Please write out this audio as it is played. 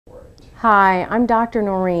Hi, I'm Dr.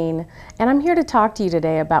 Noreen, and I'm here to talk to you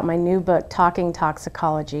today about my new book, Talking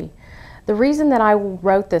Toxicology. The reason that I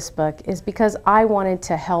wrote this book is because I wanted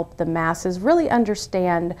to help the masses really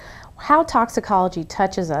understand how toxicology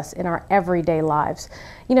touches us in our everyday lives.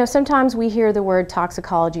 You know, sometimes we hear the word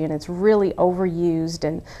toxicology and it's really overused,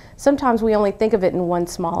 and sometimes we only think of it in one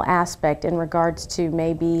small aspect in regards to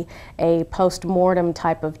maybe a post-mortem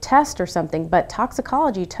type of test or something, but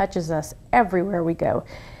toxicology touches us everywhere we go.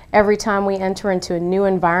 Every time we enter into a new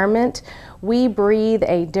environment, we breathe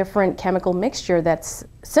a different chemical mixture that's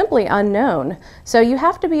simply unknown. So you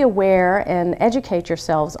have to be aware and educate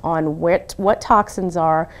yourselves on what toxins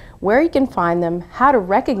are, where you can find them, how to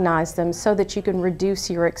recognize them so that you can reduce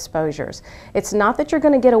your exposures. It's not that you're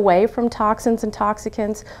going to get away from toxins and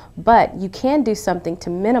toxicants, but you can do something to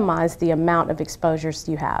minimize the amount of exposures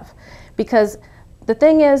you have. Because the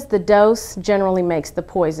thing is, the dose generally makes the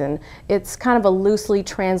poison. It's kind of a loosely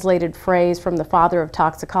translated phrase from the father of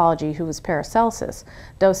toxicology, who was Paracelsus.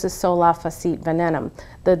 Dosis sola facit venenum.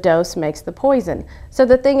 The dose makes the poison. So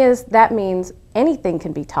the thing is, that means anything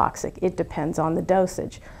can be toxic. It depends on the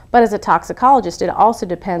dosage. But as a toxicologist, it also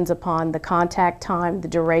depends upon the contact time, the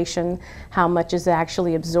duration, how much is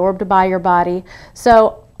actually absorbed by your body.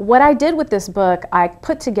 So what I did with this book, I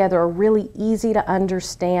put together a really easy to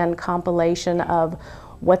understand compilation of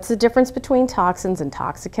what's the difference between toxins and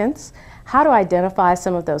toxicants, how to identify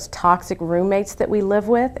some of those toxic roommates that we live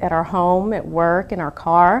with at our home, at work, in our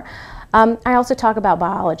car. I also talk about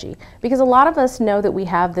biology, because a lot of us know that we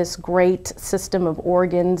have this great system of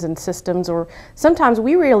organs and systems, or sometimes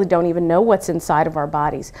we really don't even know what's inside of our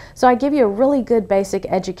bodies. So I give you a really good basic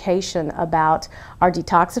education about our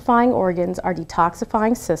detoxifying organs, our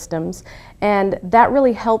detoxifying systems, and that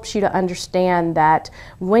really helps you to understand that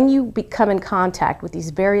when you come in contact with these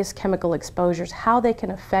various chemical exposures, how they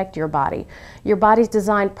can affect your body. Your body's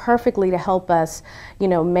designed perfectly to help us, you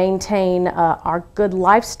know, maintain our good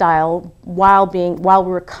lifestyle while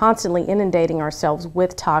we're constantly inundating ourselves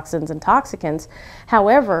with toxins and toxicants.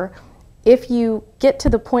 However, if you get to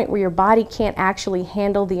the point where your body can't actually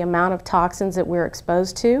handle the amount of toxins that we're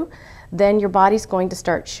exposed to, then your body's going to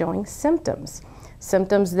start showing symptoms.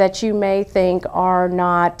 Symptoms that you may think are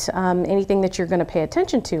not anything that you're going to pay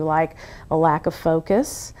attention to, like a lack of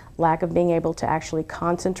focus, lack of being able to actually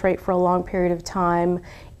concentrate for a long period of time,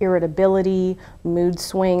 irritability, mood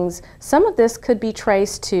swings. Some of this could be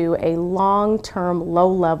traced to a long-term,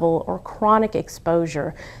 low-level, or chronic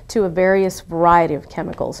exposure to a various variety of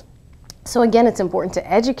chemicals. So again, it's important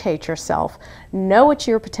to educate yourself, know what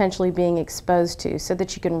you're potentially being exposed to so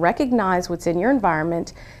that you can recognize what's in your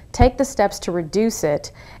environment, take the steps to reduce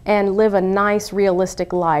it, and live a nice,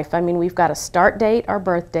 realistic life. I mean, we've got a start date, our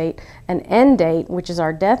birth date, an end date, which is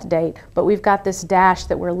our death date, but we've got this dash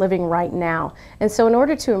that we're living right now. And so in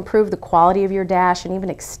order to improve the quality of your dash and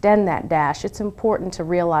even extend that dash, it's important to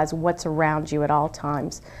realize what's around you at all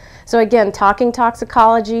times. So again, Talking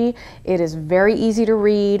Toxicology, it is very easy to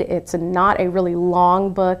read. It's not a really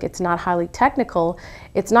long book. It's not highly technical.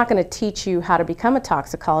 It's not going to teach you how to become a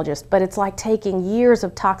toxicologist, but it's like taking years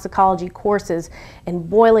of toxicology courses and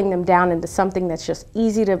boiling them down into something that's just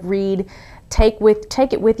easy to read. Take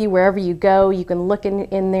it with you wherever you go. You can look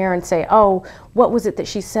in there and say, oh, what was it that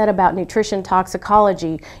she said about nutrition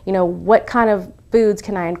toxicology? You know, what kind of foods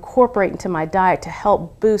can I incorporate into my diet to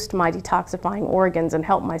help boost my detoxifying organs and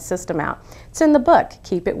help my system out? It's in the book.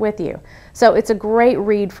 Keep it with you. So it's a great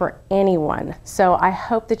read for anyone. So I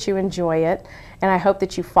hope that you enjoy it, and I hope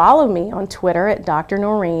that you follow me on Twitter at Dr.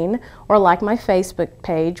 Noreen, or like my Facebook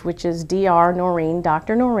page, which is Dr. Noreen,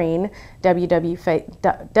 Dr. Noreen,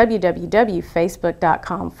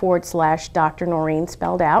 www.facebook.com/Dr. Noreen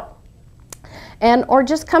spelled out. Or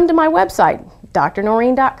just come to my website,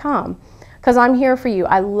 drnoreen.com. Because I'm here for you.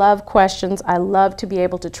 I love questions. I love to be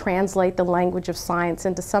able to translate the language of science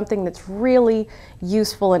into something that's really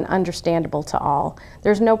useful and understandable to all.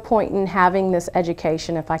 There's no point in having this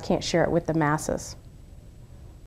education if I can't share it with the masses.